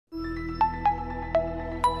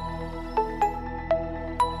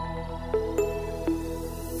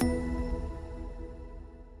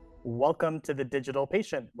Welcome to The Digital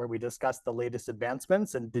Patient, where we discuss the latest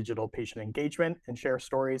advancements in digital patient engagement and share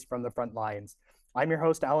stories from the front lines. I'm your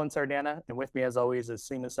host, Alan Sardana, and with me, as always, is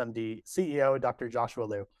CMS-MD CEO, Dr. Joshua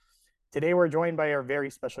Liu. Today, we're joined by our very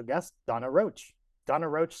special guest, Donna Roach. Donna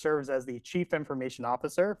Roach serves as the Chief Information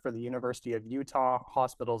Officer for the University of Utah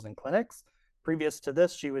Hospitals and Clinics. Previous to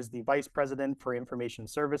this, she was the Vice President for Information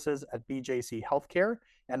Services at BJC Healthcare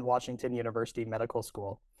and Washington University Medical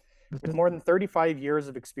School. With more than 35 years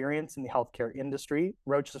of experience in the healthcare industry,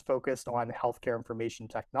 Roach has focused on healthcare information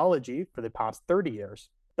technology for the past 30 years.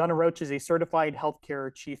 Donna Roach is a certified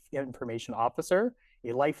healthcare chief information officer,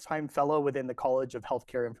 a lifetime fellow within the College of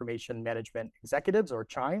Healthcare Information Management Executives, or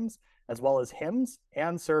CHIMES, as well as HIMSS,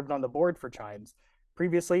 and served on the board for CHIMES.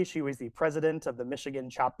 Previously, she was the president of the Michigan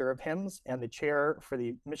chapter of HIMSS and the chair for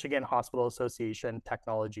the Michigan Hospital Association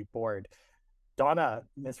Technology Board. Donna,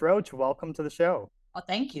 Ms. Roach, welcome to the show. Well,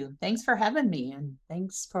 thank you. Thanks for having me, and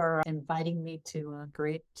thanks for inviting me to a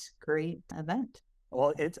great event.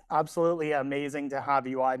 Well, it's absolutely amazing to have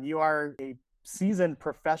you on. You are a seasoned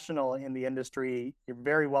professional in the industry. You're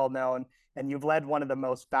very well known, and you've led one of the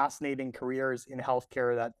most fascinating careers in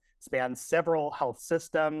healthcare that spans several health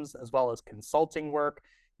systems as well as consulting work.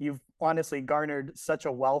 You've honestly garnered such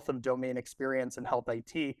a wealth of domain experience in health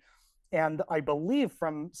IT. And I believe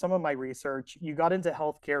from some of my research, you got into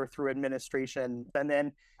healthcare through administration, and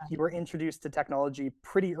then you were introduced to technology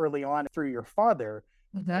pretty early on through your father.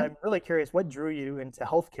 Mm-hmm. I'm really curious, what drew you into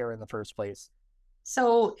healthcare in the first place?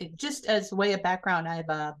 So just as a way of background, I have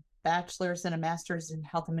a bachelor's and a master's in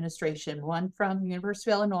health administration, one from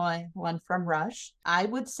University of Illinois, one from Rush. I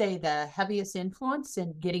would say the heaviest influence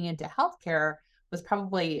in getting into healthcare was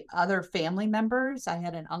probably other family members. I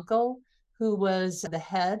had an uncle who was the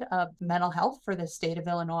head of mental health for the state of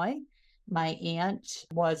Illinois. My aunt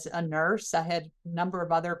was a nurse. I had a number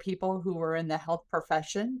of other people who were in the health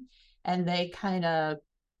profession, and they kind of,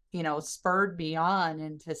 spurred me on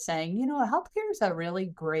into saying, healthcare is a really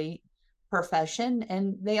great profession.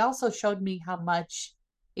 And they also showed me how much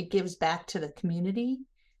it gives back to the community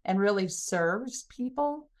and really serves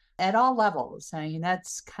people at all levels. I mean,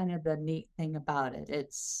 that's kind of the neat thing about it.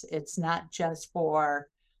 It's not just for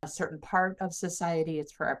a certain part of society,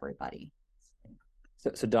 it's for everybody.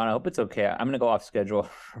 So Don, I hope it's okay. I'm going to go off schedule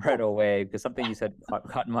right away because something you said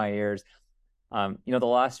caught in my ears. The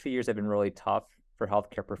last few years have been really tough for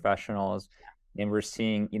healthcare professionals, and we're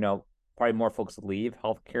seeing, probably more folks leave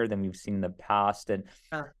healthcare than we've seen in the past. And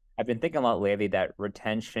I've been thinking a lot lately that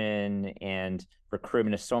retention and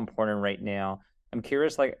recruitment is so important right now. I'm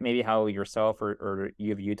curious, maybe how yourself or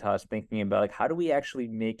U of Utah is thinking about, how do we actually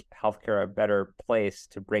make healthcare a better place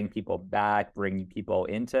to bring people back, bring people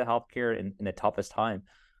into healthcare in the toughest time?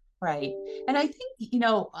 Right. And I think,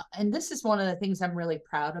 and this is one of the things I'm really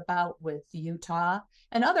proud about with Utah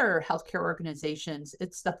and other healthcare organizations.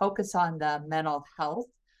 It's the focus on the mental health.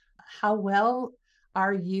 How well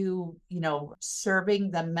are you,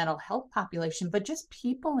 serving the mental health population, but just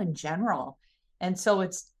people in general? And so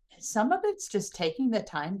some of it's just taking the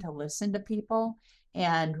time to listen to people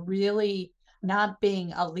and really not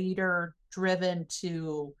being a leader driven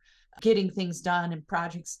to getting things done and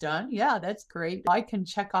projects done. Yeah, that's great. I can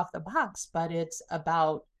check off the box, but it's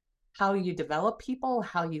about how you develop people,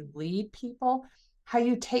 how you lead people, how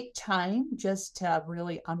you take time just to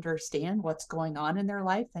really understand what's going on in their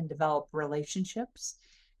life and develop relationships.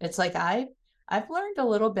 It's like I've learned a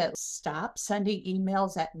little bit, stop sending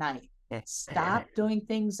emails at night. Stop doing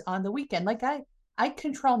things on the weekend. I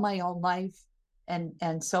control my own life.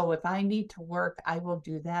 And so if I need to work, I will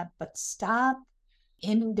do that. But stop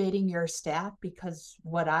inundating your staff, because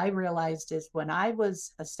what I realized is when I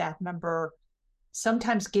was a staff member,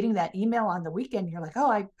 sometimes getting that email on the weekend, you're like,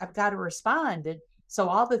 oh, I've got to respond. And so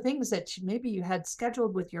all the things that maybe you had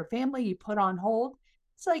scheduled with your family, you put on hold.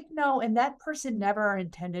 It's like, no, and that person never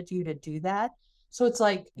intended you to do that. So it's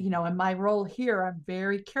like, in my role here, I'm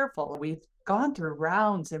very careful. We've gone through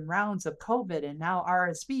rounds and rounds of COVID and now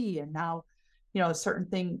RSV and now, a certain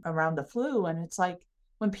thing around the flu. And it's like,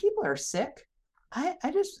 when people are sick, I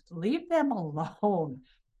just leave them alone,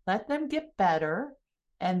 let them get better.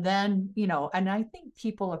 And then, and I think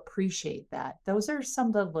people appreciate that. Those are some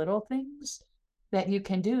of the little things that you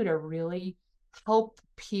can do to really help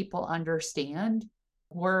people understand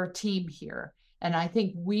we're a team here. And I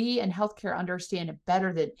think we in healthcare understand it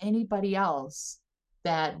better than anybody else,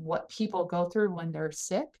 that what people go through when they're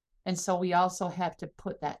sick. And so we also have to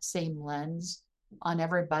put that same lens on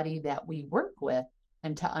everybody that we work with,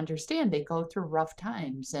 and to understand they go through rough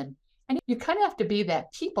times. And you kind of have to be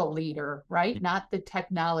that people leader, right? Not the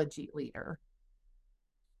technology leader.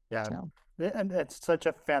 Yeah. So. And it's such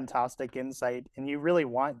a fantastic insight. And you really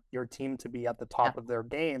want your team to be at the Yeah. top of their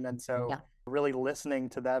game. And so, Yeah. really listening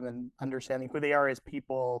to them and understanding who they are as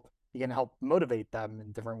people, you can help motivate them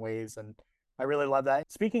in different ways. And I really love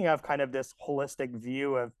that. Speaking of kind of this holistic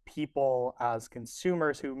view of people as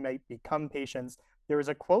consumers who might become patients, there was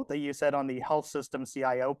a quote that you said on the Health System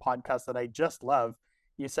CIO podcast that I just love.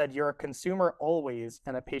 You said, "You're a consumer always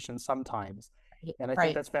and a patient sometimes." And I think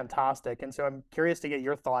Right. that's fantastic. And so I'm curious to get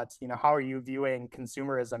your thoughts. How are you viewing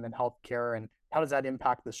consumerism in healthcare, and how does that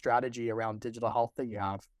impact the strategy around digital health that you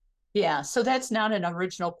have? Yeah. So that's not an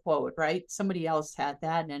original quote, right? Somebody else had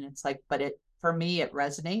that. And it's like, but for me, it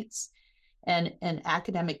resonates. And in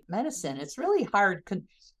academic medicine, it's really hard.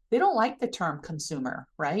 They don't like the term consumer,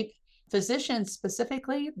 right? Physicians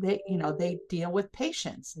specifically, they deal with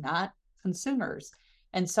patients, not consumers.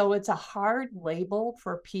 And so it's a hard label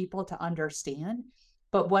for people to understand.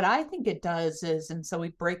 But what I think it does is, and so we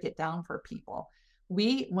break it down for people.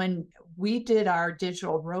 When we did our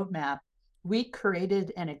digital roadmap, we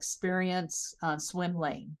created an experience swim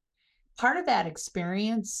lane. Part of that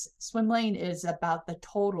experience, swim lane, is about the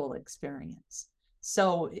total experience.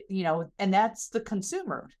 So, and that's the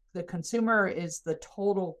consumer. The consumer is the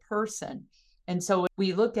total person. And so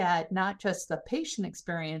we look at not just the patient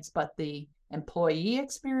experience, but the employee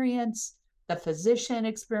experience, the physician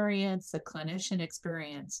experience, the clinician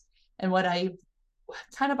experience. And what I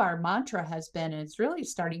kind of our mantra has been, and it's really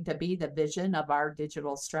starting to be the vision of our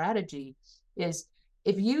digital strategy, is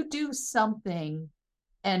if you do something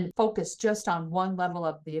and focus just on one level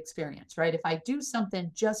of the experience, right? If I do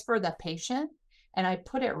something just for the patient and I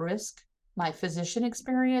put at risk my physician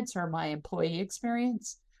experience or my employee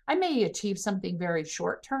experience, I may achieve something very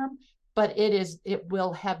short term, but it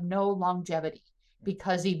will have no longevity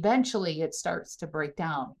because eventually it starts to break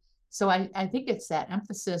down. So I think it's that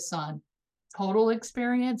emphasis on total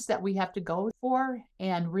experience that we have to go for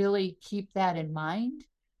and really keep that in mind,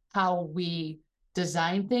 how we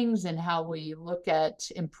design things and how we look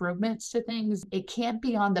at improvements to things. It can't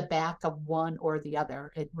be on the back of one or the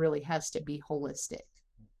other. It really has to be holistic.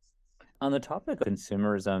 On the topic of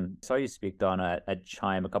consumerism, I saw you speak, Donna, at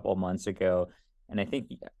Chime a couple of months ago, and I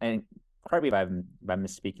think, and correct me if I'm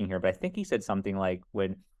misspeaking here, but I think he said something like,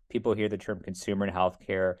 when people hear the term consumer in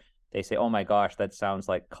healthcare, they say, "Oh my gosh, that sounds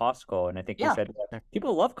like Costco." And I think you Yeah. said, "Well,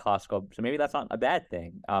 people love Costco, so maybe that's not a bad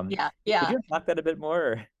thing." Yeah. Could Yeah. you unpack that a bit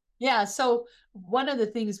more? Yeah. So one of the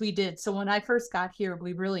things we did, so when I first got here,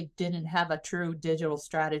 we really didn't have a true digital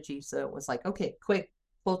strategy. So it was like, okay, quick,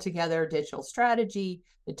 pull together digital strategy.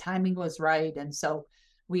 The timing was right. And so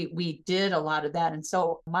we did a lot of that. And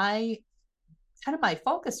so my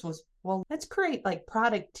focus was, well, let's create like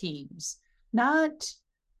product teams, not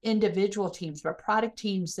individual teams, but product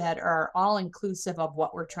teams that are all inclusive of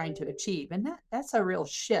what we're trying to achieve. And that's a real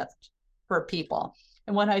shift for people.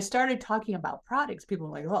 And when I started talking about products, people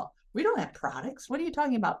were like, "Oh, we don't have products. What are you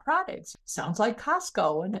talking about products? Sounds like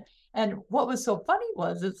Costco." And what was so funny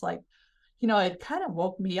was, it's like, it kind of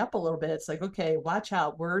woke me up a little bit. It's like, okay, watch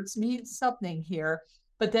out, words mean something here.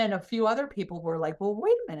 But then a few other people were like, "Well,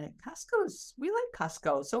 wait a minute, we like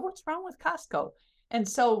Costco. So what's wrong with Costco?" And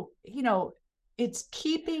so, it's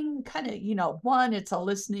keeping kind of, one, it's a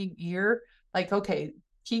listening ear. Like, okay,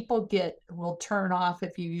 people will turn off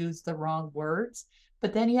if you use the wrong words.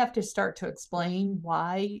 But then you have to start to explain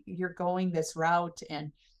why you're going this route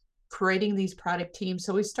and creating these product teams.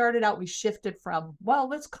 So we shifted from, well,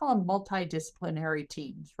 let's call them multidisciplinary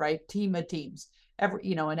teams, right? Team of teams.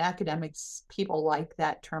 In academics, people like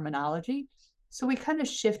that terminology. So we kind of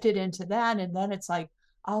shifted into that. And then it's like,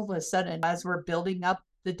 all of a sudden, as we're building up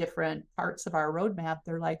the different parts of our roadmap,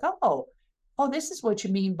 they're like, oh, this is what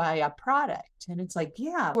you mean by a product. And it's like,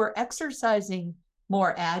 yeah, we're exercising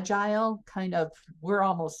more agile, we're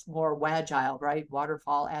almost more wagile, right?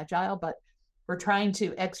 Waterfall agile, but we're trying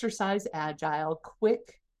to exercise agile,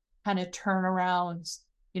 quick kind of turnarounds.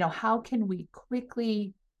 How can we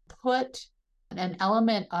quickly put an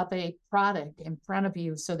element of a product in front of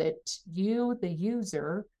you so that you, the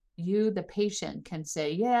user, you, the patient, can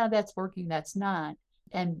say, yeah, that's working, that's not,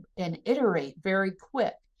 and iterate very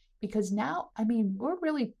quick. Because now, we're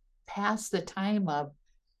really past the time of,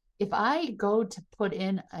 if I go to put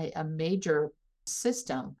in a major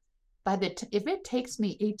system, if it takes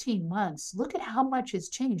me 18 months, look at how much has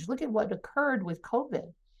changed. Look at what occurred with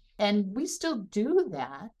COVID. And we still do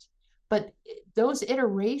that, but those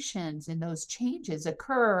iterations and those changes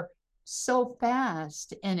occur so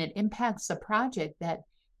fast, and it impacts the project that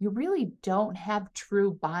you really don't have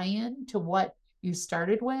true buy-in to what you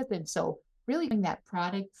started with. And so really that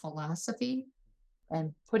product philosophy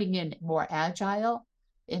and putting in more agile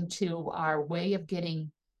into our way of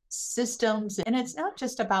getting systems. And it's not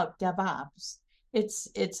just about DevOps.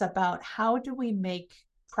 It's about how do we make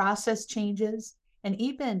process changes and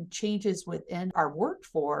even changes within our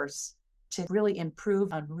workforce to really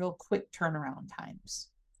improve on real quick turnaround times.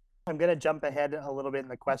 I'm going to jump ahead a little bit in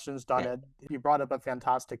the questions, Donna. You brought up a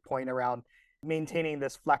fantastic point around maintaining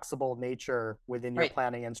this flexible nature within your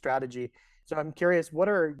planning and strategy. So I'm curious, what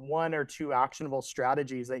are one or two actionable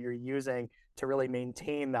strategies that you're using to really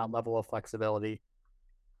maintain that level of flexibility?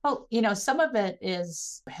 Well, some of it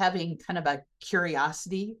is having kind of a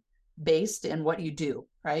curiosity based in what you do,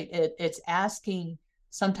 right? It's asking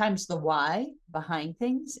sometimes the why behind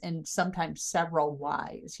things and sometimes several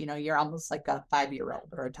whys. You're almost like a 5-year-old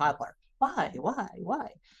or a toddler. Why?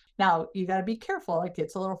 Now, you got to be careful. It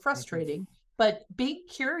gets a little frustrating, but being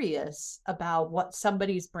curious about what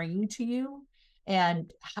somebody's bringing to you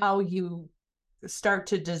and how you start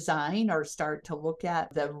to design or start to look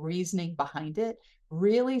at the reasoning behind it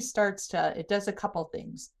really it does a couple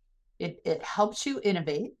things. It helps you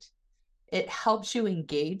innovate. It helps you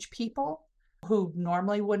engage people who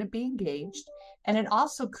normally wouldn't be engaged. And it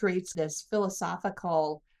also creates this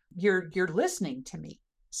philosophical, you're listening to me.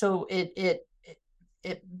 So it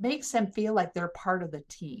makes them feel like they're part of the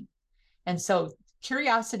team. And so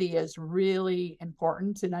curiosity is really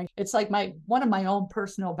important. And it's like one of my own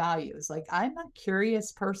personal values. Like, I'm a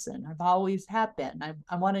curious person. I've always have been.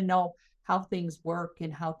 I want to know how things work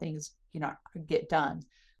and how things, get done.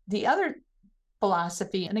 The other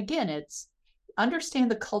philosophy, and again, it's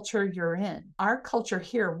understand the culture you're in. Our culture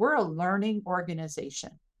here, we're a learning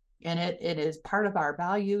organization, and it is part of our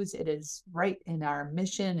values. It is right in our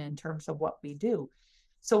mission in terms of what we do.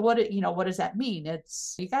 So what does that mean?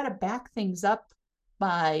 It's, you got to back things up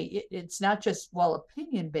by, it's not just,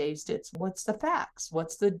 opinion based. It's what's the facts?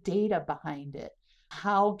 What's the data behind it?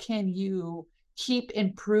 How can you keep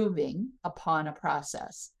improving upon a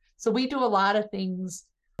process? So we do a lot of things.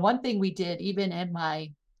 One thing we did, even in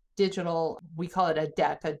my digital, we call it a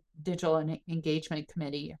DEC, a Digital Engagement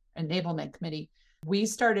Committee, Enablement Committee. We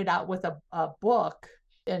started out with a book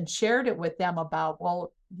and shared it with them about,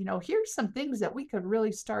 here's some things that we could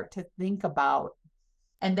really start to think about.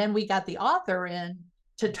 And then we got the author in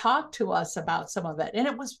to talk to us about some of it. And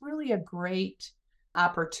it was really a great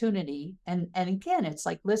opportunity. And again, it's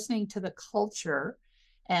like listening to the culture,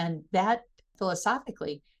 and that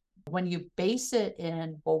philosophically, when you base it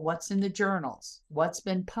in, what's in the journals, what's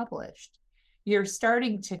been published, you're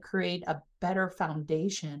starting to create a better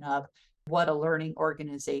foundation of what a learning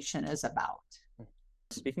organization is about.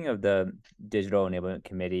 Speaking of the Digital Enablement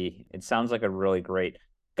Committee, it sounds like a really great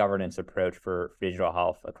governance approach for digital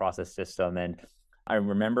health across the system. And I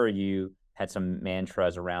remember you had some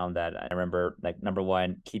mantras around that. I remember, like, number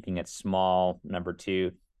one, keeping it small. Number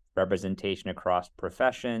two, representation across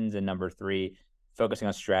professions. And number three, focusing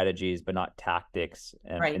on strategies, but not tactics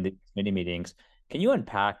in the committee meetings. Can you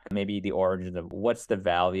unpack maybe the origins of what's the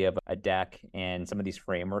value of a DEC and some of these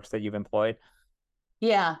frameworks that you've employed?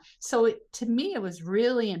 Yeah. So to me, it was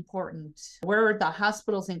really important where the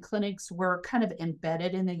hospitals and clinics were kind of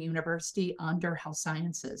embedded in the university under health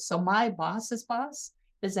sciences. So my boss's boss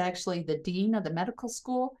is actually the dean of the medical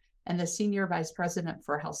school and the senior vice president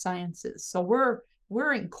for health sciences. So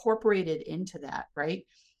we're incorporated into that, right?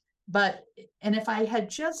 And if I had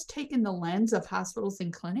just taken the lens of hospitals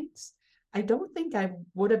and clinics, I don't think I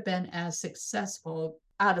would have been as successful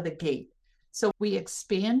out of the gate. So we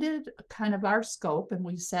expanded kind of our scope, and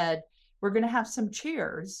we said, we're going to have some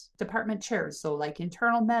chairs, department chairs. So like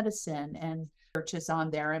internal medicine and research is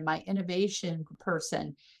on there, and my innovation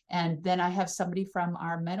person. And then I have somebody from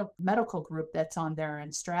our medical group that's on there,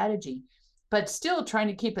 and strategy, but still trying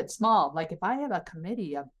to keep it small. Like, if I have a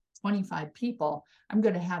committee of 25 people, I'm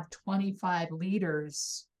going to have 25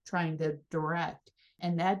 leaders trying to direct.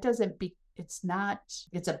 And that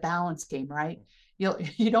it's a balance game, right?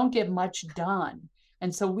 You don't get much done.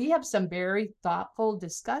 And so we have some very thoughtful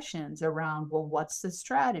discussions around, what's the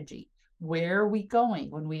strategy? Where are we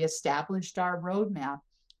going? When we established our roadmap,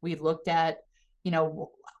 we looked at,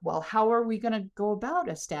 how are we going to go about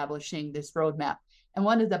establishing this roadmap? And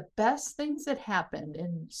one of the best things that happened,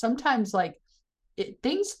 and sometimes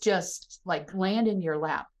things just land in your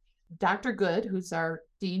lap. Dr. Good, who's our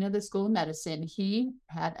dean of the School of Medicine, he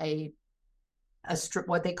had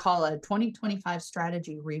what they call a 2025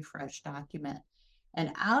 strategy refresh document.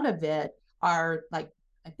 And out of it are I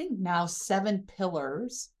think now 7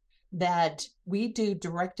 pillars that we do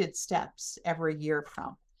directed steps every year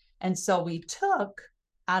from. And so we took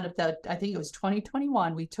out of I think it was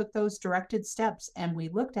 2021, we took those directed steps and we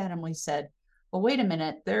looked at them, we said, well, wait a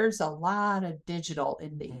minute, there's a lot of digital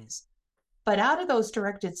in these. But out of those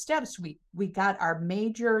directed steps, we got our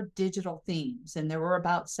major digital themes, and there were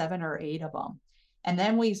about 7 or 8 of them. And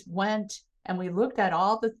then we went and we looked at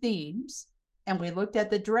all the themes, and we looked at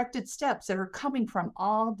the directed steps that are coming from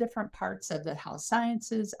all different parts of the health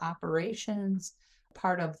sciences, operations,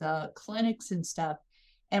 part of the clinics and stuff.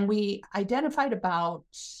 And we identified about,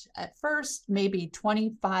 at first, maybe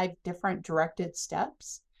 25 different directed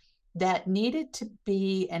steps that needed to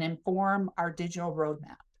be and inform our digital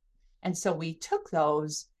roadmap. And so we took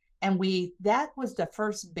those, and that was the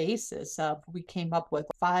first basis of, we came up with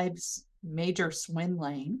 5 major swim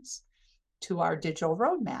lanes to our digital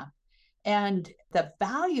roadmap. And the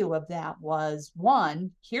value of that was,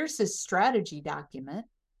 one, here's this strategy document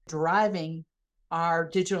driving our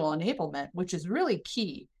digital enablement, which is really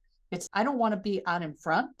key. I don't want to be out in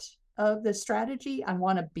front of the strategy. I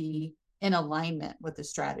want to be in alignment with the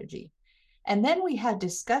strategy. And then we had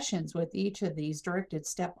discussions with each of these directed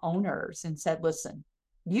step owners and said, listen,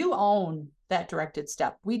 you own that directed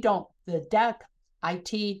step. We don't, the DEC,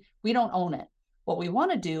 IT, we don't own it. What we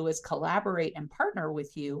want to do is collaborate and partner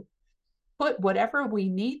with you, put whatever we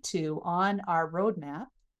need to on our roadmap,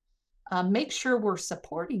 make sure we're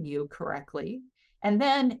supporting you correctly. And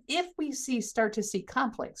then if we start to see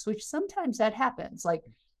conflicts, which sometimes that happens, like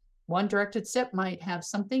one directed step might have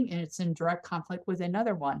something and it's in direct conflict with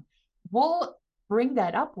another one, we'll bring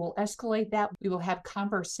that up, we'll escalate that. We will have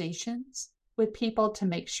conversations with people to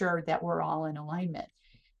make sure that we're all in alignment.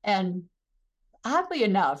 And oddly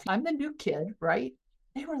enough, I'm the new kid, right?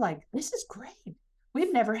 They were like, this is great.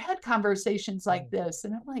 We've never had conversations like this.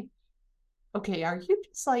 And I'm like, okay, are you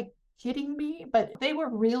just like kidding me? But they were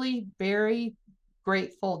really very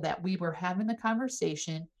grateful that we were having the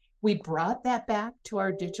conversation. We brought that back to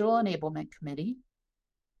our digital enablement committee.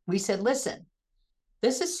 We said, listen,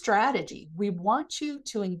 this is strategy. We want you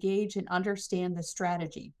to engage and understand the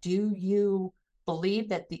strategy. Do you believe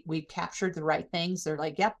that we've captured the right things? They're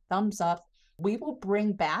like, yep, thumbs up. We will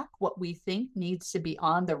bring back what we think needs to be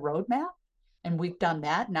on the roadmap. And we've done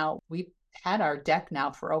that. Now, we've had our deck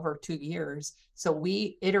now for over 2 years. So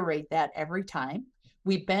we iterate that every time.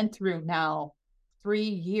 We've been through now 3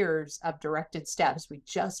 years of directed steps. We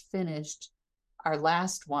just finished our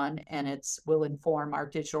last one, and will inform our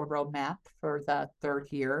digital roadmap for the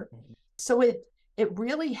 3rd year. Mm-hmm. So it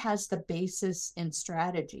really has the basis in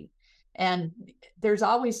strategy. And there's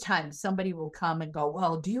always times somebody will come and go,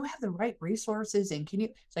 well, do you have the right resources? And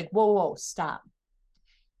it's like, whoa, stop.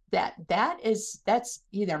 That's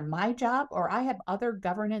either my job, or I have other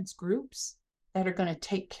governance groups that are going to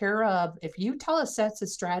take care of. If you tell us that's a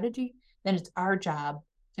strategy, then it's our job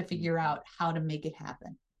to figure out how to make it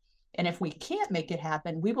happen. And if we can't make it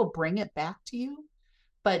happen, we will bring it back to you.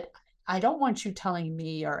 But I don't want you telling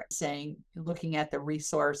me or saying, looking at the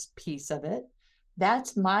resource piece of it.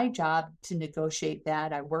 That's my job to negotiate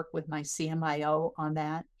that. I work with my CMIO on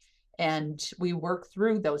that. And we work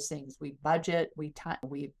through those things. We budget, we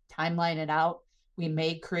timeline it out. We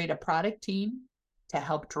may create a product team to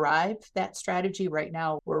help drive that strategy. Right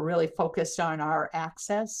now, we're really focused on our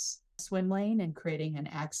access swim lane and creating an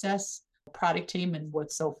access product team. And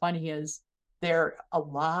what's so funny is a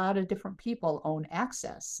lot of different people own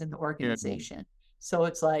access in the organization. Yeah. So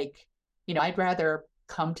it's like, I'd rather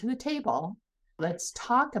come to the table, let's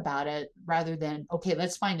talk about it, rather than, okay,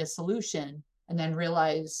 let's find a solution, and then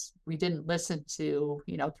realize we didn't listen to,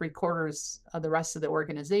 3/4 of the rest of the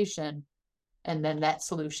organization, and then that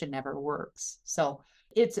solution never works. So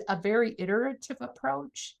it's a very iterative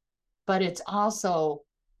approach, but it's also,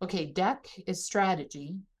 okay, DEC is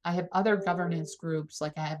strategy. I have other governance groups,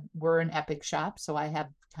 like we're an Epic shop, so I have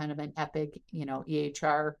kind of an Epic,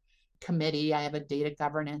 EHR committee. I have a data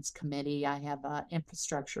governance committee. I have an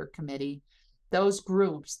infrastructure committee. Those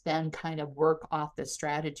groups then kind of work off the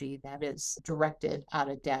strategy that is directed out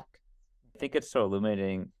of DEC. I think it's so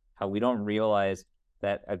illuminating how we don't realize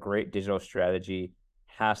that a great digital strategy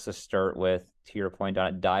has to start with, to your point,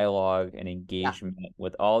 on dialogue and engagement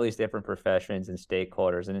with all these different professions and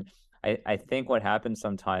stakeholders. And I think what happens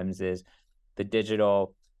sometimes is the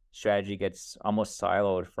digital strategy gets almost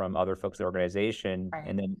siloed from other folks in the organization, right.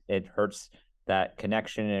 And then it hurts that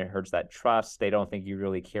connection and it hurts that trust. They don't think you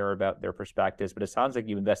really care about their perspectives, but it sounds like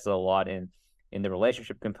you invested a lot in the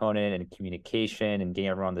relationship component and communication and getting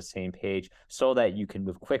everyone on the same page so that you can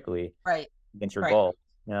move quickly against your goal.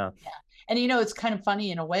 Yeah. And it's kind of funny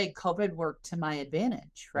in a way, COVID worked to my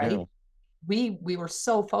advantage, right? Yeah. We were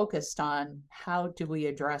so focused on how do we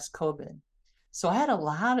address COVID. So I had a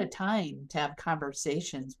lot of time to have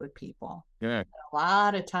conversations with people. Yeah. A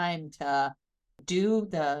lot of time to do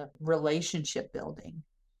the relationship building.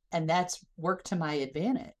 and that's worked to my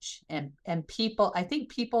advantage. And people, I think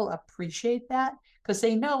people appreciate that because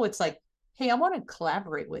they know it's like, hey, I want to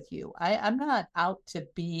collaborate with you. I'm not out to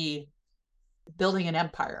be building an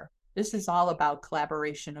empire. This is all about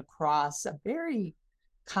collaboration across a very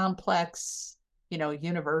complex,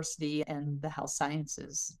 university and the health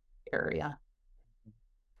sciences area.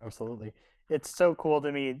 Absolutely. It's so cool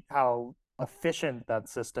to me how efficient that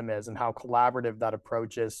system is and how collaborative that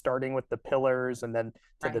approach is, starting with the pillars and then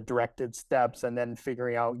to the Right. directed steps and then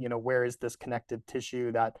figuring out, where is this connective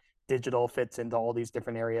tissue that digital fits into all these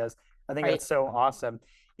different areas. I think Right. that's so awesome.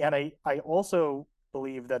 And I also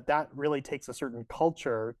believe that that really takes a certain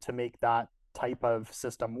culture to make that type of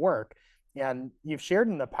system work. And you've shared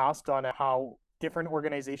in the past on how different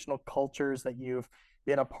organizational cultures that you've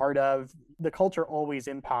been a part of, the culture always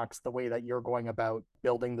impacts the way that you're going about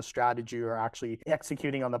building the strategy or actually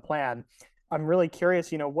executing on the plan. I'm really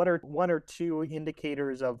curious, what are one or two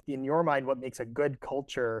indicators of, in your mind, what makes a good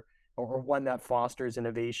culture or one that fosters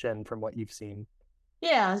innovation from what you've seen?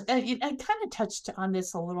 Yeah, I kind of touched on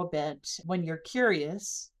this a little bit. When you're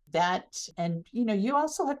curious, and you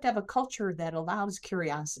also have to have a culture that allows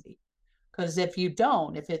curiosity. Because if you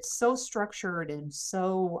don't, if it's so structured and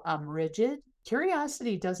so rigid,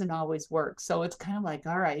 curiosity doesn't always work. So it's kind of like,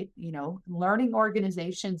 all right, learning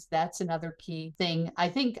organizations, that's another key thing. I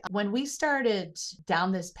think when we started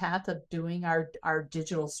down this path of doing our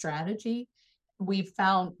digital strategy, we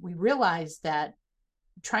realized that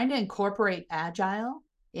trying to incorporate agile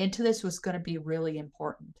into this was going to be really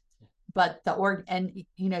important. But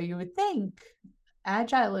you would think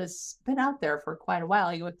agile has been out there for quite a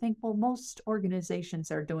while. You would think, well, most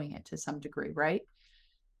organizations are doing it to some degree, right?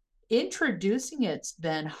 Introducing it's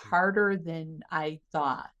been harder than I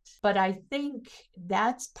thought. But I think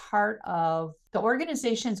that's part of the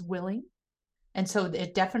organization's willing. And so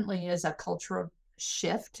it definitely is a cultural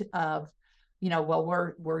shift of,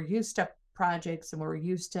 well, we're used to projects and we're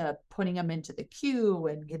used to putting them into the queue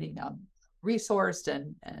and getting them resourced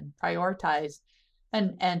and prioritized.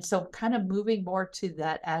 And so kind of moving more to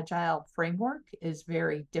that agile framework is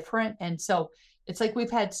very different. And so it's like we've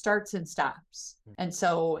had starts and stops. And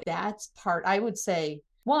so that's part, I would say,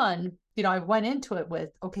 one, I went into it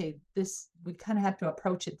with, okay, we kind of have to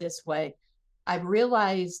approach it this way. I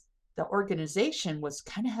realized the organization was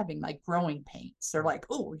kind of having like growing pains. They're like,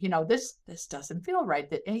 oh, this doesn't feel right.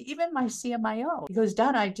 That even my CMIO, he goes,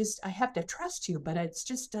 Don, I have to trust you, but it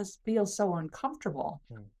just does feel so uncomfortable.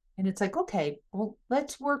 And it's like, okay, well,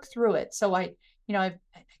 let's work through it. So I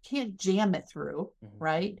can't jam it through,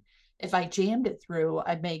 right? If I jammed it through,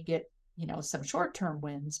 I may get, some short-term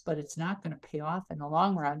wins, but it's not going to pay off in the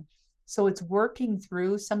long run. So it's working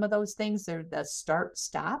through some of those things. They're the start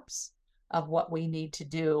stops of what we need to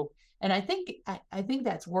do. And I think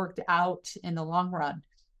that's worked out in the long run.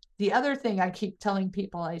 The other thing I keep telling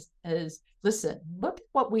people is listen, look at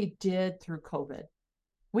what we did through COVID.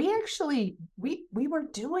 We actually, we were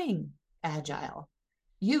doing agile.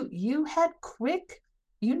 You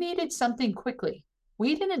needed something quickly.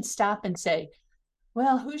 We didn't stop and say,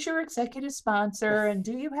 well, who's your executive sponsor? And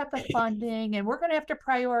do you have the funding? And we're going to have to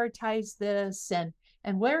prioritize this. And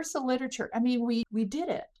where's the literature? I mean, we did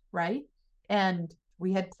it, right? And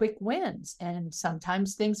we had quick wins, and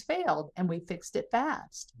sometimes things failed and we fixed it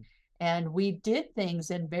fast. And we did things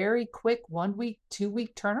in very quick 1 week, 2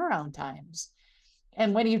 week turnaround times.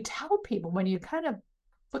 And when you tell people, when you kind of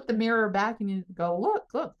put the mirror back and you go,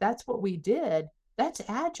 look, that's what we did. That's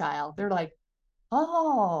agile. They're like,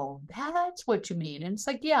 oh, that's what you mean. And it's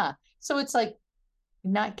like, yeah. So it's like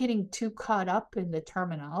not getting too caught up in the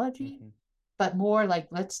terminology, but more like,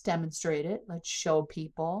 let's demonstrate it. Let's show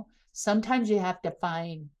people. Sometimes you have to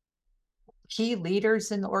find key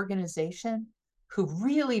leaders in the organization who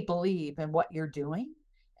really believe in what you're doing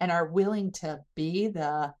and are willing to be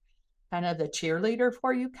the kind of the cheerleader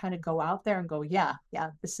for you, kind of go out there and go, yeah,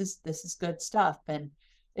 this is good stuff. And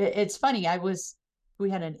it's funny. We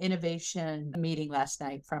had an innovation meeting last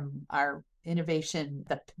night from our innovation,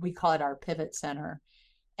 we call it our pivot center,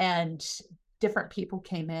 and different people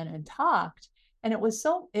came in and talked. And it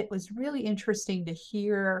was really interesting to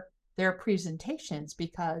hear their presentations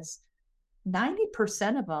because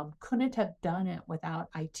 90% of them couldn't have done it without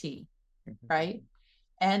IT, right?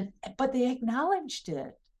 But they acknowledged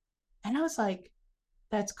it. And I was like,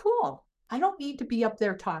 that's cool. I don't need to be up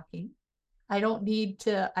there talking. I don't need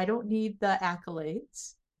the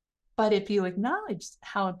accolades. But if you acknowledge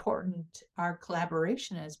how important our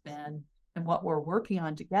collaboration has been and what we're working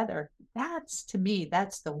on together, to me,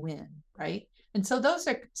 that's the win, right? And so those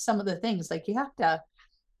are some of the things, like you have to,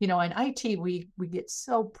 in IT, we get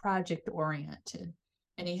so project oriented.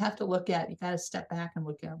 And you have to you got to step back and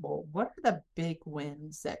look at, well, what are the big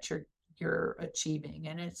wins that you're achieving?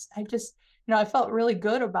 And I felt really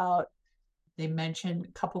good about, they mentioned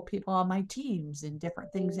a couple people on my teams and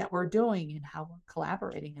different things that we're doing and how we're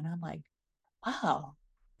collaborating. And I'm like, wow,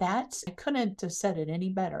 I couldn't have said it any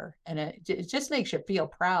better. And it just makes you feel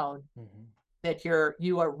proud that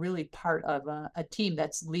you are really part of a team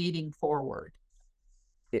that's leading forward.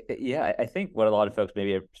 Yeah, I think what a lot of folks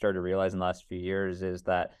maybe have started to realize in the last few years is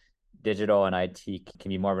that digital and IT can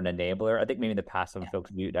be more of an enabler. I think maybe in the past, some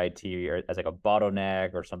folks viewed IT as like a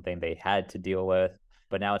bottleneck or something they had to deal with,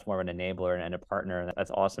 but now it's more of an enabler and a partner. And that's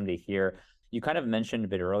awesome to hear. You kind of mentioned a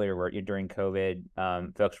bit earlier where during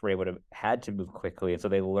COVID, folks were had to move quickly. And so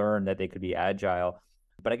they learned that they could be agile.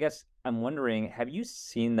 But I guess I'm wondering, have you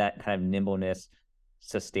seen that kind of nimbleness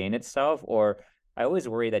sustain itself? Or I always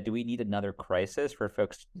worry that, do we need another crisis for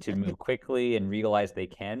folks to move quickly and realize they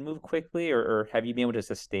can move quickly? Or have you been able to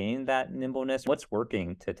sustain that nimbleness? What's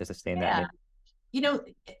working to sustain that?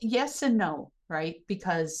 Yes and no, right?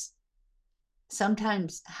 Because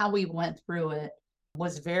sometimes how we went through it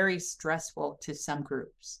was very stressful to some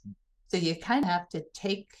groups. So you kind of have to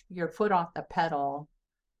take your foot off the pedal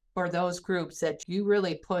for those groups that you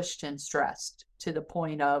really pushed and stressed to the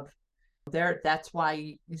point of that's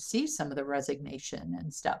why you see some of the resignation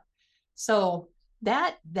and stuff. So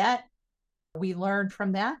that we learned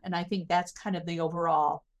from that. And I think that's kind of the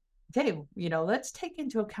overall, okay, let's take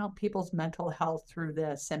into account people's mental health through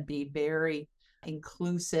this and be very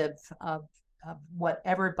inclusive of what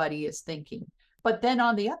everybody is thinking. But then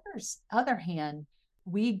on the other hand,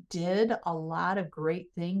 we did a lot of great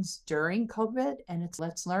things during COVID, and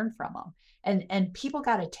let's learn from them. And people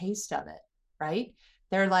got a taste of it, right?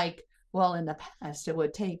 They're like, well, in the past, it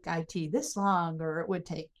would take IT this long, or it would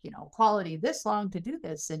take, quality this long to do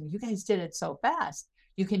this. And you guys did it so fast.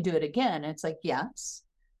 You can do it again. And it's like, yes,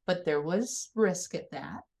 but there was risk at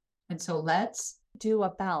that. And so let's do a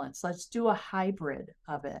balance. Let's do a hybrid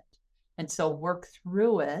of it. And so work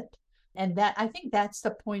through it. And I think that's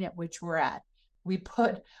the point at which we're at. We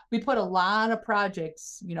put a lot of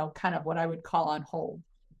projects, kind of what I would call on hold.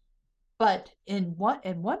 But in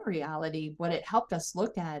one reality, what it helped us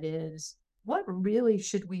look at is, what really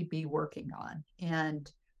should we be working on?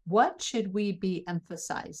 And what should we be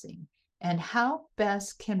emphasizing? And how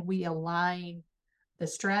best can we align the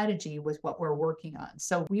strategy with what we're working on?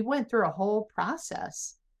 So we went through a whole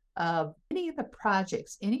process of any of the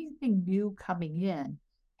projects, anything new coming in,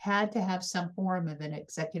 had to have some form of an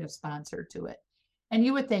executive sponsor to it. And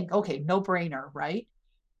you would think, okay, no brainer, right?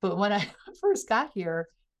 But when I first got here,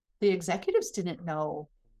 the executives didn't know,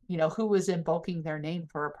 who was invoking their name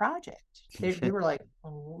for a project. They were like,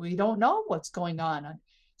 we don't know what's going on.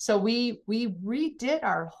 So we redid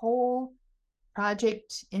our whole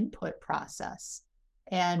project input process,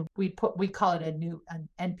 and we call it an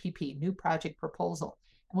NPP, new project proposal.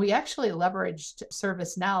 And we actually leveraged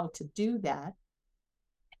ServiceNow to do that.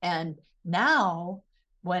 And now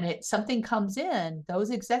when something comes in,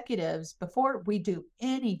 those executives, before we do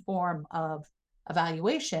any form of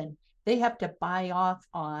evaluation, they have to buy off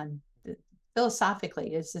on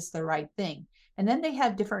philosophically, is this the right thing? And then they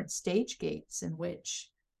have different stage gates in which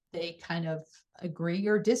they kind of agree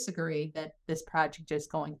or disagree that this project is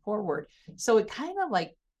going forward. So it kind of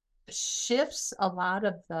like shifts a lot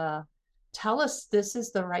of tell us this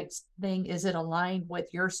is the right thing. Is it aligned with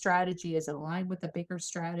your strategy? Is it aligned with the bigger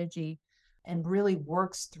strategy? And really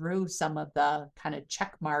works through some of the kind of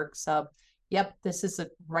check marks of, yep, this is the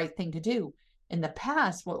right thing to do. In the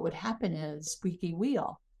past, what would happen is squeaky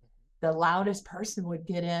wheel. The loudest person would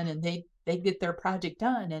get in and they get their project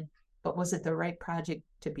done. But was it the right project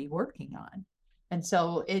to be working on? And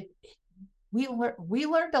so we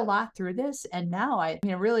learned a lot through this. And now I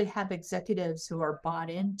really have executives who are bought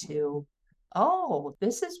into, oh,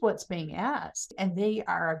 this is what's being asked. And they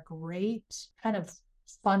are a great kind of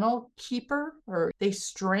funnel keeper, or they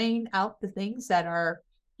strain out the things that are,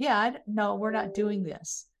 no, we're not doing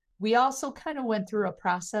this. We also kind of went through a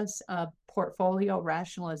process of portfolio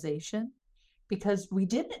rationalization because we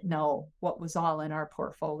didn't know what was all in our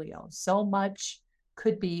portfolio. So much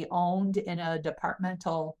could be owned in a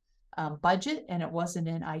departmental budget, and it wasn't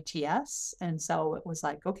in ITS. And so it was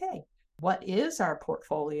like, okay, what is our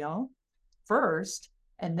portfolio first?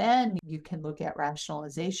 And then you can look at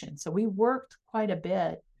rationalization. So we worked quite a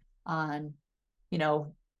bit on,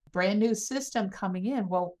 brand new system coming in.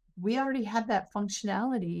 Well, we already have that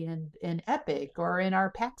functionality in Epic or in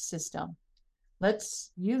our PACS system.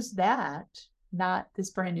 Let's use that, not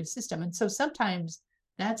this brand new system. And so sometimes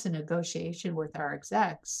that's a negotiation with our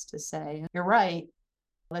execs to say, you're right,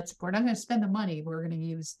 we're not going to spend the money, we're going to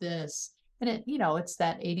use this. And it's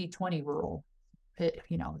that 80-20 rule.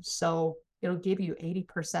 So it'll give you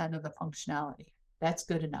 80% of the functionality. That's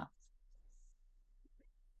good enough.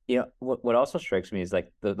 What also strikes me is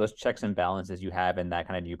like those checks and balances you have in that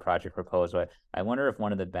kind of new project proposal. I wonder if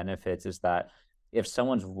one of the benefits is that if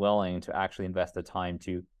someone's willing to actually invest the time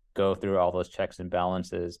to go through all those checks and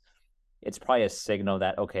balances, it's probably a signal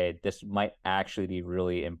that, okay, this might actually be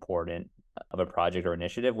really important of a project or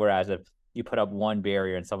initiative. Whereas if you put up one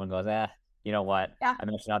barrier and someone goes, you know what, Yeah. I'm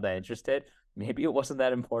actually not that interested, maybe it wasn't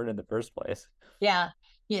that important in the first place. Yeah.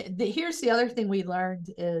 Here's the other thing we learned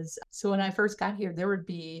is, so when I first got here, there would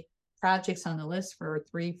be projects on the list for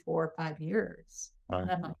 3, 4, 5 years. And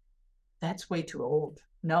I'm like, that's way too old.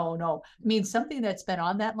 No. I mean, something that's been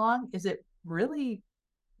on that long, is it really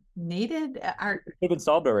needed? It's been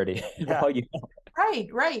solved already. Yeah.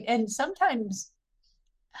 Right. And sometimes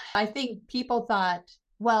I think people thought,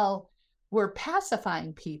 well, we're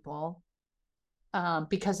pacifying people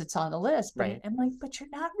because it's on the list. But Right. I'm like, but you're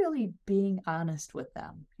not really being honest with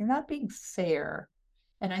them. You're not being fair.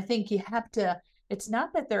 And I think you have to, it's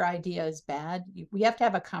not that their idea is bad. We have to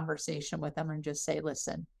have a conversation with them and just say,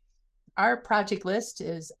 listen, our project list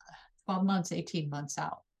is 12 months, 18 months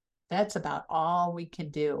out. That's about all we can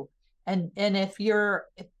do. And if your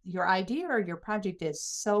idea or your project is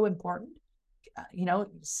so important,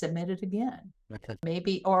 submit it again. Okay.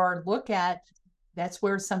 Maybe, or look at, that's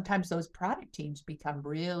where sometimes those product teams become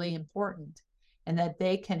really important, and that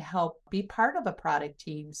they can help be part of a product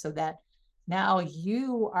team so that now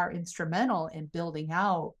you are instrumental in building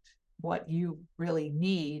out what you really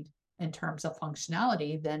need in terms of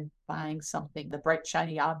functionality than buying something, the bright,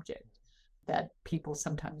 shiny object that people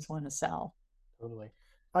sometimes want to sell. Totally.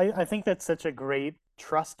 I think that's such a great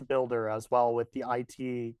trust builder as well with the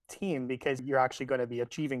IT team, because you're actually going to be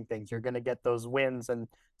achieving things. You're going to get those wins. And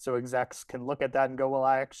so execs can look at that and go, well,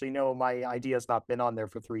 I actually know my idea has not been on there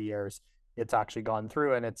for 3 years. It's actually gone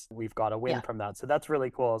through and we've got a win from that. So that's really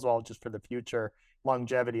cool as well, just for the future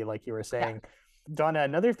longevity, like you were saying. Yeah. Donna,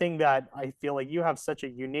 another thing that I feel like you have such a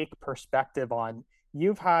unique perspective on,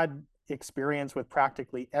 you've had experience with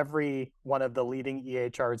practically every one of the leading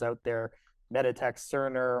EHRs out there, Meditech,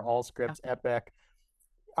 Cerner, Allscripts, Epic.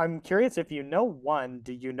 I'm curious, if you know one,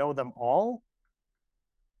 do you know them all?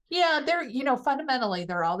 Yeah, they're, fundamentally,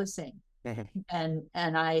 they're all the same. And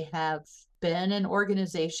I have been in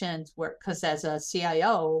organizations where, because as a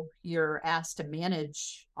CIO, you're asked to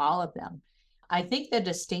manage all of them. I think the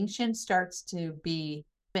distinction starts to be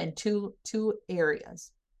in two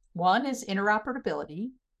areas. One is interoperability,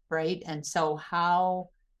 right? And so how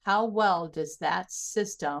well does that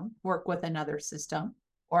system work with another system,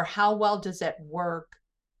 or how well does it work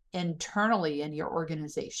internally in your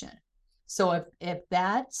organization? So if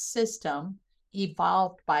that system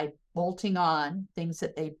evolved by bolting on things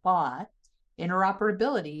that they bought,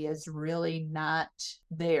 interoperability is really not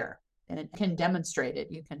there, and it can demonstrate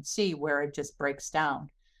it. You can see where it just breaks down.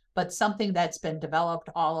 But something that's been developed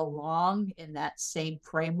all along in that same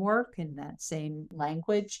framework, in that same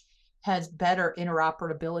language, has better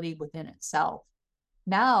interoperability within itself.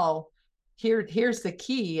 Now, here's the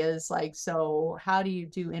key is like, so how do you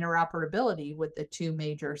do interoperability with the two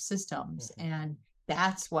major systems? And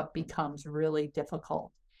that's what becomes really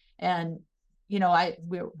difficult. And, we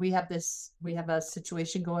have a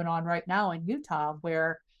situation going on right now in Utah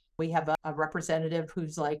where we have a representative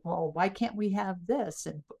who's like, well, why can't we have this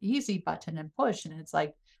and easy button and push? And it's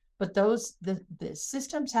like, but the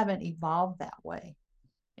systems haven't evolved that way.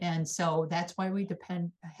 And so that's why we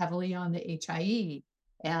depend heavily on the HIE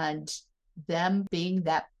and them being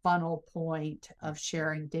that funnel point of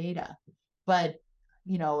sharing data. But,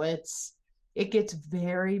 it gets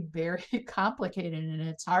very, very complicated, and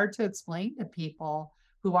it's hard to explain to people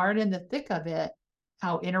who aren't in the thick of it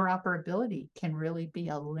how interoperability can really be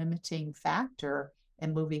a limiting factor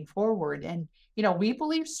in moving forward. And, we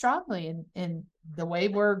believe strongly in the way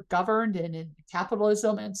we're governed and in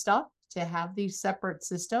capitalism and stuff to have these separate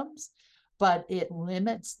systems, but it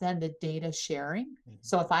limits then the data sharing.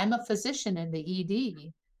 So if I'm a physician in the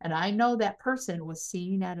ED and I know that person was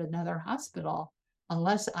seen at another hospital,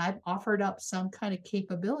 unless I've offered up some kind of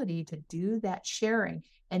capability to do that sharing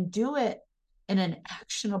and do it in an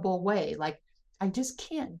actionable way, like I just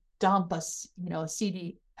can't dump a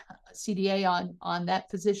CDA on that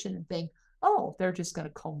physician and think, oh, they're just going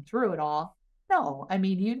to comb through it all. No, I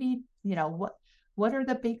mean, you need, what are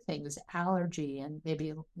the big things? Allergy, and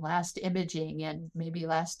maybe last imaging, and maybe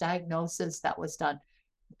last diagnosis that was done.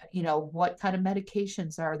 What kind of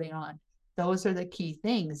medications are they on? Those are the key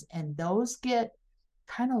things. And those get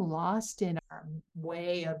kind of lost in our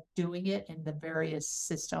way of doing it in the various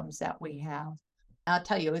systems that we have. I'll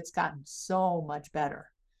tell you, it's gotten so much better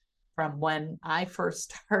from when I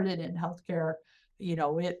first started in healthcare.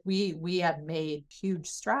 We have made huge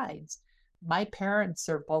strides. My parents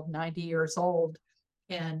are both 90 years old,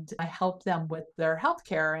 and I help them with their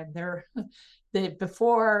healthcare. And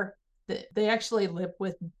they actually live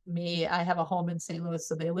with me. I have a home in St. Louis,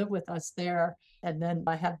 so they live with us there. And then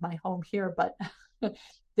I have my home here, but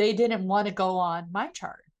they didn't want to go on my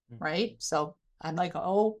chart, right? So I'm like,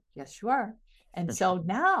 oh, yes, you are. And so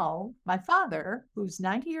now my father, who's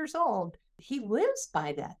 90 years old, he lives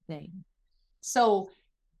by that thing. So,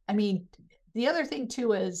 I mean, the other thing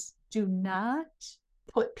too is do not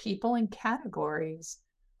put people in categories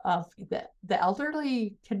of the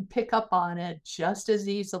elderly can pick up on it just as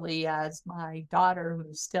easily as my daughter,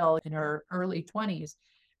 who's still in her early 20s,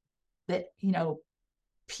 that,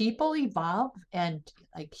 people evolve, and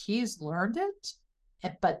like he's learned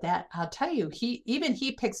it. But that, I'll tell you,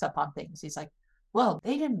 he picks up on things. He's like, well,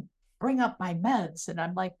 they didn't bring up my meds. And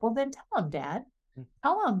I'm like, well, then tell him, Dad.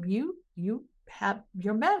 Tell him you have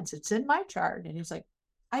your meds. It's in my chart. And he's like,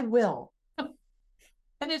 I will.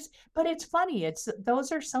 But it's funny.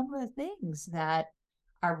 Those are some of the things that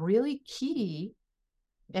are really key.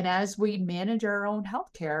 And as we manage our own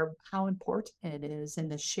healthcare, how important it is, and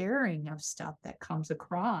the sharing of stuff that comes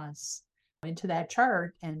across into that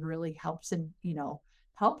chart and really helps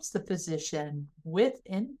the physician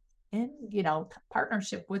in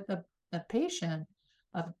partnership with the patient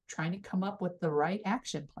of trying to come up with the right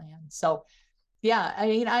action plan. So yeah, I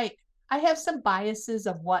mean, I have some biases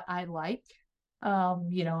of what I like.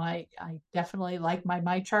 I definitely like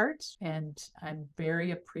my charts, and I'm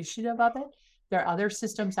very appreciative of it. There are other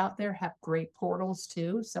systems out there have great portals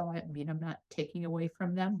too. So I mean, I'm not taking away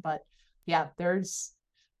from them, but yeah, there's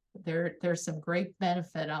some great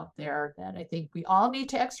benefit out there that I think we all need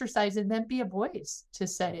to exercise, and then be a voice to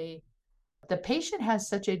say the patient has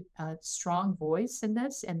such a strong voice in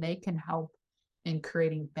this, and they can help in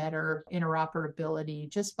creating better interoperability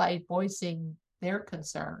just by voicing their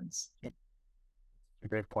concerns. A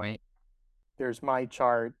great point. There's my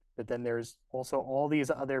chart, but then there's also all these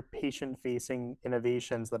other patient-facing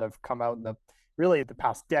innovations that have come out in the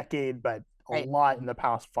past decade, but a lot in the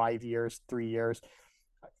past 5 years, 3 years.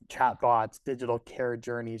 Chatbots, digital care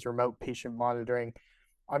journeys, remote patient monitoring.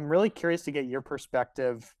 I'm really curious to get your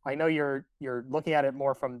perspective. I know you're looking at it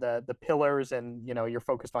more from the pillars, and you're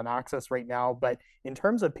focused on access right now, but in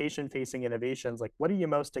terms of patient-facing innovations, like what are you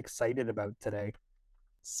most excited about today?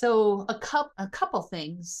 So a couple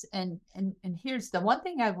things, and here's the one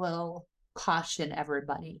thing I will caution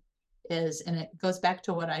everybody is, and it goes back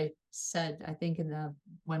to what I said, I think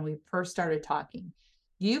when we first started talking,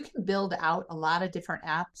 you can build out a lot of different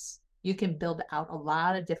apps. You can build out a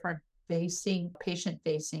lot of different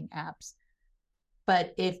patient-facing apps.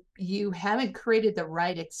 But if you haven't created the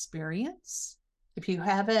right experience, if you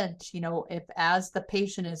haven't, if as the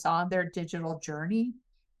patient is on their digital journey,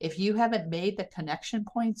 if you haven't made the connection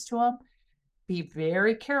points to them, be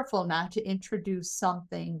very careful not to introduce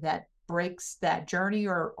something that breaks that journey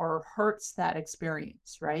or hurts that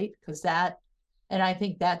experience, right? And I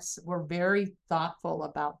think we're very thoughtful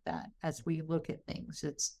about that as we look at things.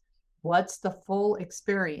 It's what's the full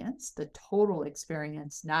experience, the total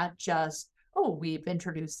experience, not just, oh, we've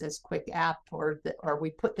introduced this quick app or we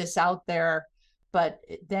put this out there, but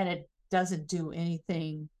then it doesn't do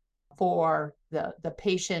anything for the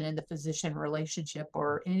patient and the physician relationship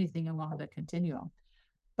or anything along the continuum.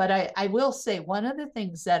 But I will say one of the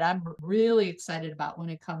things that I'm really excited about when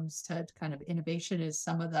it comes to kind of innovation is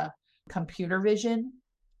some of the computer vision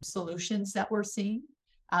solutions that we're seeing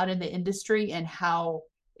out in the industry, and how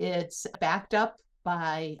it's backed up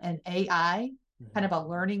by an AI, kind of a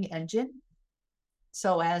learning engine.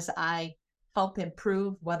 So as I help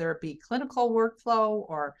improve, whether it be clinical workflow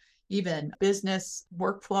or even business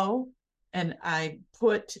workflow, and I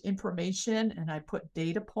put information and I put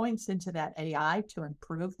data points into that AI to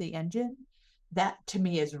improve the engine, that to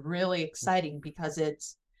me is really exciting, because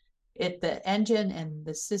the engine and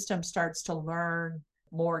the system starts to learn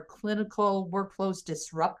more clinical workflows,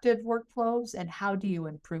 disruptive workflows, and how do you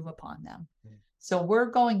improve upon them? So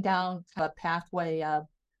we're going down a pathway of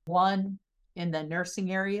one in the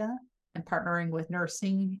nursing area and partnering with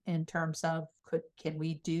nursing in terms of can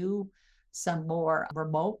we do some more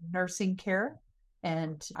remote nursing care?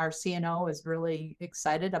 And our CNO is really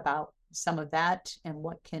excited about some of that and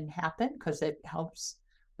what can happen, because it helps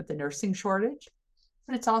with the nursing shortage.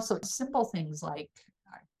 But it's also simple things like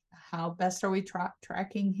how best are we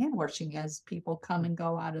tracking hand washing as people come and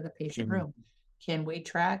go out of the patient room? Can we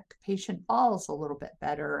track patient falls a little bit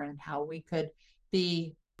better, and how we could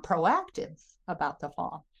be proactive about the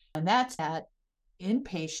fall? And that's at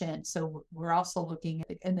inpatient. So we're also looking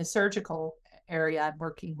at, in the surgical area. I'm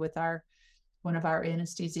working with one of our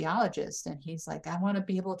anesthesiologists, and he's like, I want to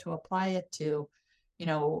be able to apply it to,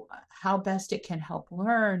 how best it can help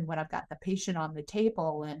learn when I've got the patient on the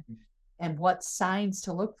table, and what signs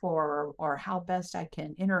to look for, or how best I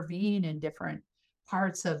can intervene in different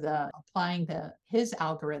parts of applying his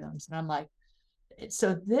algorithms. And I'm like,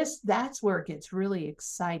 so that's where it gets really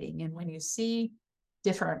exciting. And when you see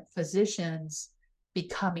different physicians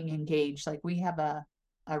becoming engaged, like we have a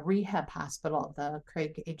rehab hospital, the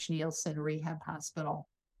Craig H. Nielsen Rehab Hospital,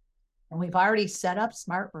 and we've already set up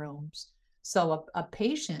smart rooms. So a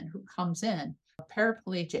patient who comes in, a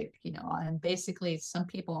paraplegic, and basically some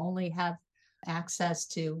people only have access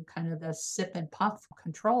to kind of the sip and puff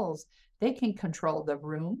controls. They can control the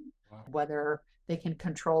room, whether they can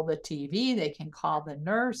control the TV, they can call the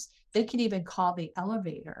nurse, they can even call the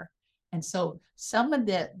elevator. And so some of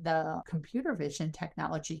the computer vision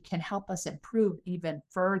technology can help us improve even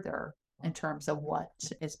further in terms of what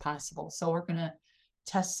is possible. So we're going to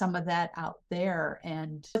test some of that out there.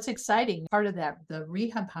 And it's exciting. Part of that, the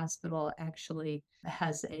rehab hospital actually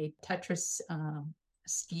has a Tetris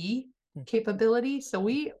ski capability. So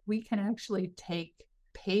we can actually take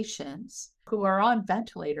patients who are on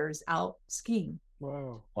ventilators out skiing.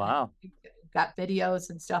 Wow. We've got videos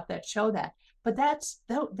and stuff that show that. But that's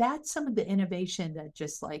some of the innovation that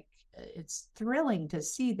just like, it's thrilling to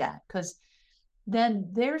see that, because then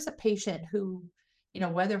there's a patient who,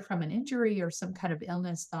 whether from an injury or some kind of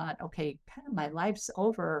illness, thought, okay, kind of my life's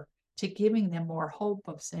over, to giving them more hope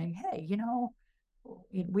of saying, hey,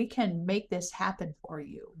 we can make this happen for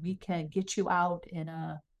you. We can get you out in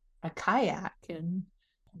a kayak and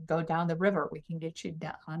go down the river. We can get you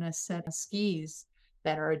down on a set of skis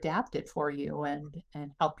that are adapted for you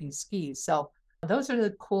and help you ski. So those are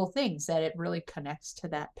the cool things, that it really connects to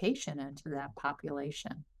that patient and to that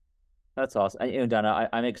population. That's awesome. Donna,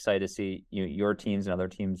 I'm excited to see your teams and other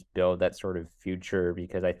teams build that sort of future,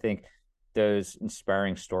 because I think those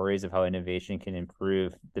inspiring stories of how innovation can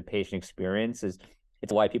improve the patient experience it's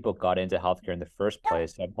why people got into healthcare in the first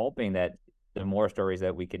place. So I'm hoping that the more stories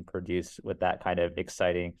that we can produce with that kind of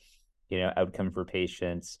exciting, outcome for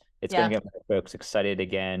patients, it's going to get more folks excited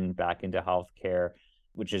again back into healthcare,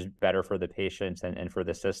 which is better for the patients and for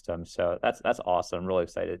the system. So that's awesome. I'm really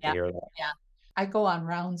excited to hear that. Yeah. I go on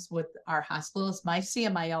rounds with our hospitalists. My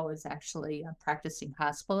CMIO is actually a practicing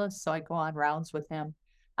hospitalist, so I go on rounds with him.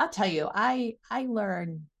 I'll tell you, I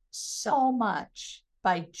learn so much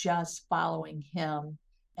by just following him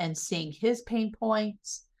and seeing his pain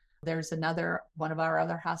points. There's one of our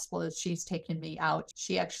other hospitalists, she's taken me out.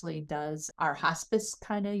 She actually does our hospice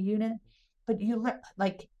kind of unit. But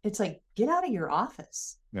it's like, get out of your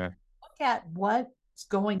office. Yeah. Look at what's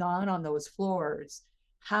going on those floors,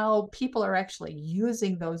 how people are actually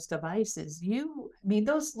using those devices.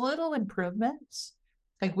 Those little improvements,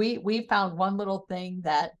 like we found one little thing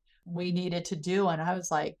that we needed to do. And I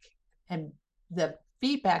was like, and the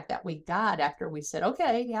feedback that we got after we said,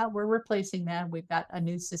 okay, yeah, we're replacing that, we've got a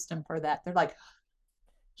new system for that. They're like,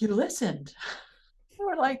 you listened.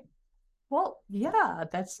 We're like, well, yeah,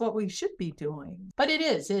 that's what we should be doing. But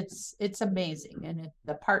it's amazing. And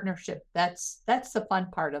the partnership, that's the fun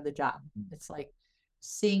part of the job. It's like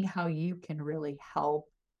seeing how you can really help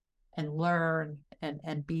and learn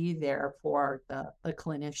and be there for the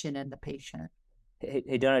clinician and the patient.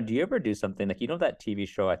 Hey, Donna, do you ever do something like, that TV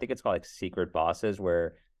show, I think it's called like Secret Bosses,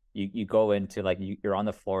 where you go into like, you're on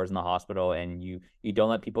the floors in the hospital and you don't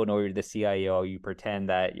let people know you're the CIO, you pretend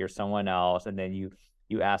that you're someone else, and then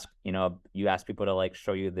you ask people to like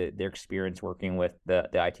show you their experience working with the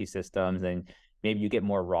IT systems, and maybe you get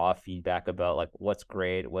more raw feedback about like what's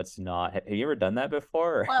great, what's not. Have you ever done that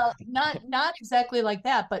before? Well, not exactly like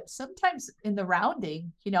that, but sometimes in the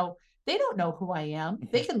rounding, they don't know who I am.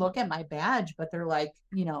 They can look at my badge, but they're like,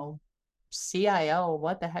 CIO,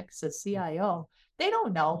 what the heck is a CIO? They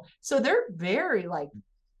don't know. So they're very like,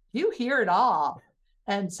 you hear it all.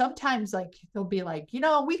 And sometimes like, they'll be like,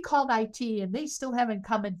 we called IT and they still haven't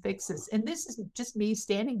come and fixed this. And this is just me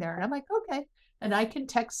standing there. And I'm like, okay. And I can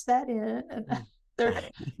text that in.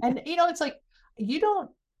 And it's like,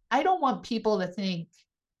 I don't want people to think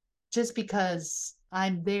just because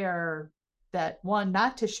I'm there that, one,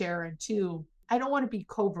 not to share, and two, I don't want to be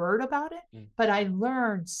covert about it, but I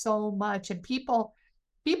learned so much, and people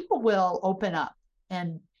will open up.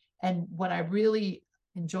 And what I really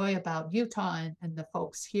enjoy about Utah and the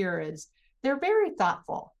folks here is they're very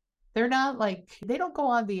thoughtful. They're not like, they don't go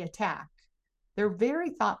on the attack. They're very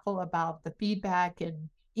thoughtful about the feedback, and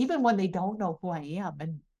even when they don't know who I am,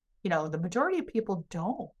 and the majority of people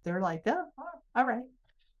don't, they're like, oh, all right.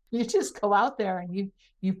 You just go out there and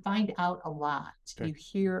you find out a lot. Sure. You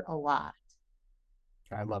hear a lot.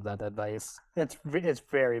 I love that advice. It's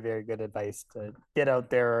very, very good advice to get out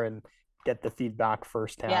there and get the feedback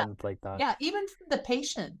firsthand like that. Yeah, even from the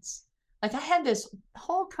patients. Like I had this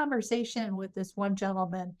whole conversation with this one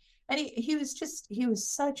gentleman, and he was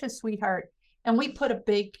such a sweetheart. And we put a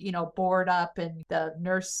big, board up, and the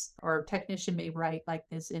nurse or technician may write like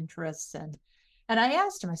his interests. And I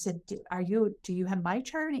asked him, I said, do you have my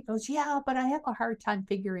chart? And he goes, yeah, but I have a hard time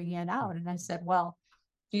figuring it out. And I said, well,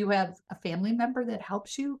 do you have a family member that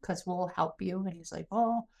helps you? Because we'll help you. And he's like,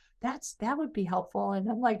 oh, that would be helpful. And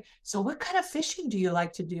I'm like, so what kind of fishing do you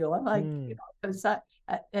like to do? I'm like, because I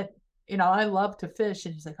love to fish.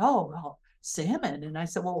 And he's like, oh, well, salmon. And I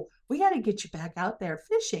said, well, we got to get you back out there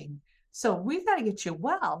fishing. So we've got to get you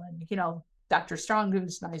well. And, Dr. Strong,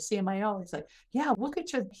 who's my CMIO, he's like, yeah, we'll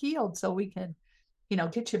get you healed so we can,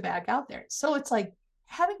 get you back out there. So it's like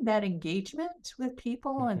having that engagement with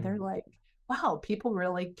people, and they're like, wow, people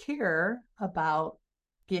really care about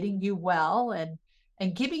getting you well and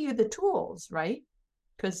giving you the tools, right?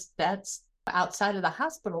 Because that's outside of the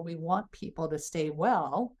hospital. We want people to stay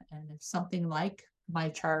well. And if something like my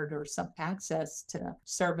chart or some access to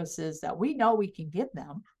services that we know we can give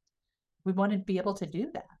them, we want to be able to do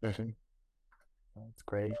that. That's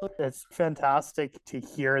great. It's fantastic to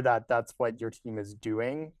hear that that's what your team is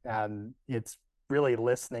doing. And it's really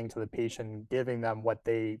listening to the patient, giving them what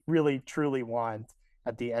they really, truly want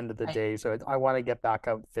at the end of the day. So I want to get back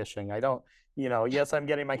out fishing. I don't, yes, I'm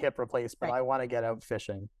getting my hip replaced, but I want to get out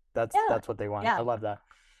fishing. That's what they want. Yeah. I love that.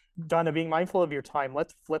 Donna, being mindful of your time,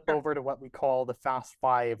 let's flip over to what we call the Fast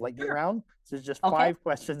Five lightning round. So it's just 5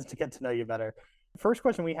 questions to get to know you better. First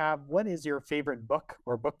question we have, what is your favorite book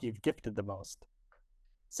or book you've gifted the most?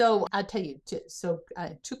 So I'll tell you,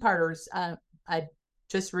 two-parters. I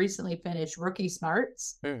just recently finished Rookie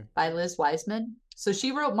Smarts by Liz Wiseman. So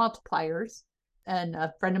she wrote Multipliers, and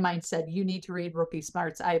a friend of mine said, you need to read Rookie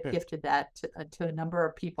Smarts. I've gifted that to a number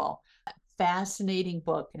of people. Fascinating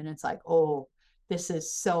book. And it's like, oh, this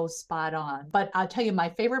is so spot on. But I'll tell you, my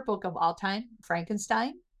favorite book of all time,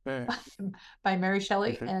 Frankenstein by Mary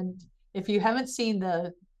Shelley. And if you haven't seen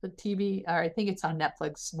the TV, or I think it's on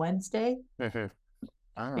Netflix, Wednesday, it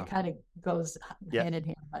kind of goes hand in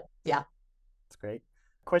hand. But yeah. That's great.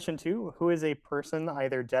 Question 2, who is a person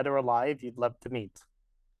either dead or alive you'd love to meet?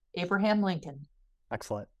 Abraham Lincoln.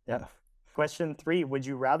 Excellent. Yeah. Question 3, would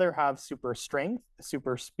you rather have super strength,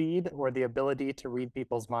 super speed, or the ability to read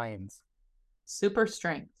people's minds? Super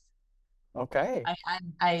strength. Okay.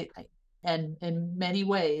 I and in many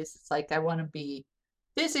ways, it's like I want to be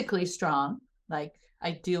physically strong. Like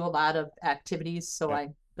I do a lot of activities, so I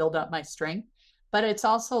build up my strength. But it's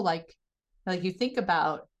also like you think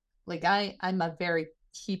about, like I'm a very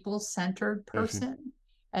people-centered person.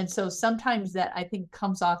 And so sometimes that I think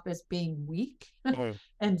comes off as being weak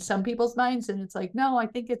in some people's minds. And it's like, no, I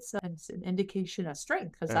think it's an indication of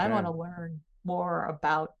strength, because I want to learn more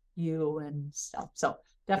about you and stuff. So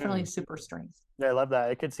definitely super strength. Yeah, I love that.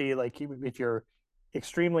 I could see, like, if you're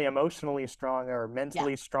extremely emotionally strong or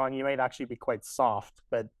mentally strong, you might actually be quite soft,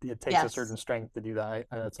 but it takes a certain strength to do that.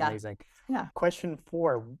 That's amazing. Yeah. Question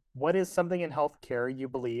 4, what is something in healthcare you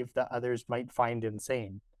believe that others might find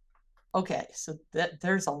insane? Okay, so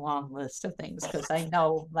there's a long list of things, because I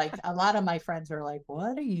know, like, a lot of my friends are like,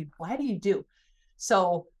 why do you do?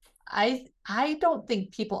 So I don't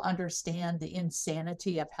think people understand the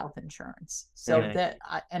insanity of health insurance. So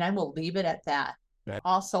and I will leave it at that.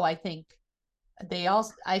 Also, I think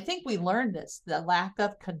we learned this, the lack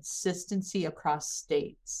of consistency across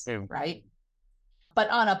states, right? But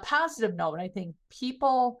on a positive note, I think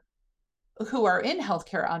people who are in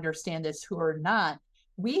healthcare understand this, who are not.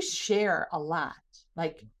 We share a lot.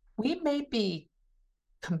 Like, we may be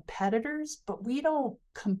competitors, but we don't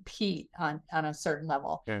compete on a certain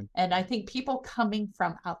level. And I think people coming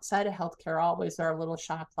from outside of healthcare always are a little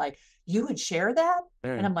shocked, like, you would share that?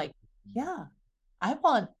 And I'm like, yeah, I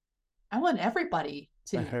want everybody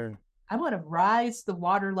to, I want to rise the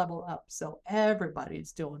water level up so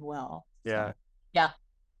everybody's doing well. Yeah. Yeah.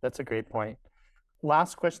 That's a great point.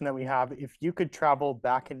 Last question that we have, if you could travel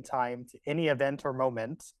back in time to any event or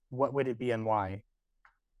moment, what would it be and why?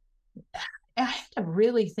 I have to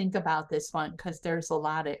really think about this one, because there's a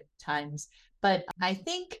lot of times, but I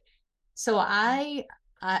think, so I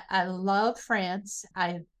love France.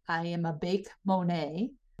 I am a big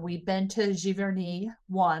Monet. We've been to Giverny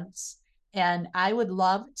once, and I would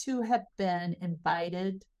love to have been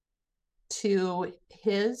invited to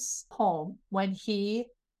his home when he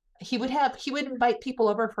would invite people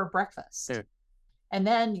over for breakfast. And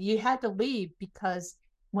then you had to leave because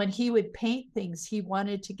when he would paint things, he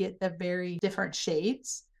wanted to get the very different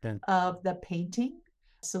shades Yeah. of the painting.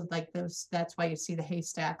 So like those, that's why you see the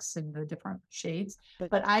haystacks and the different shades.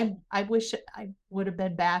 But I wish I would have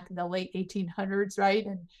been back in the late 1800s, right?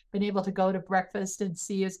 And been able to go to breakfast and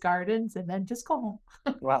see his gardens and then just go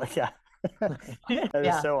home. Wow, yeah. That is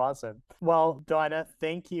Yeah. so awesome. Well, Donna,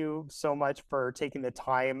 thank you so much for taking the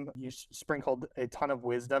time. You sprinkled a ton of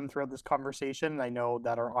wisdom throughout this conversation. I know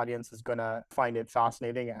that our audience is going to find it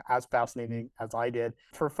fascinating as I did.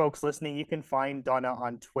 For folks listening, you can find Donna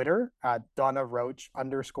on Twitter at Donna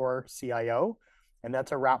Roach_CIO. And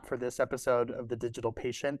that's a wrap for this episode of The Digital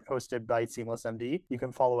Patient, hosted by Seamless MD. You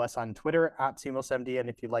can follow us on Twitter at SeamlessMD. And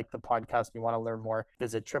if you like the podcast and you want to learn more,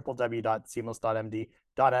 visit www.seamless.md.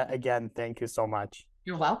 Donna, again, thank you so much.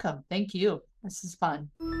 You're welcome. Thank you. This is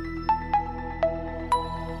fun.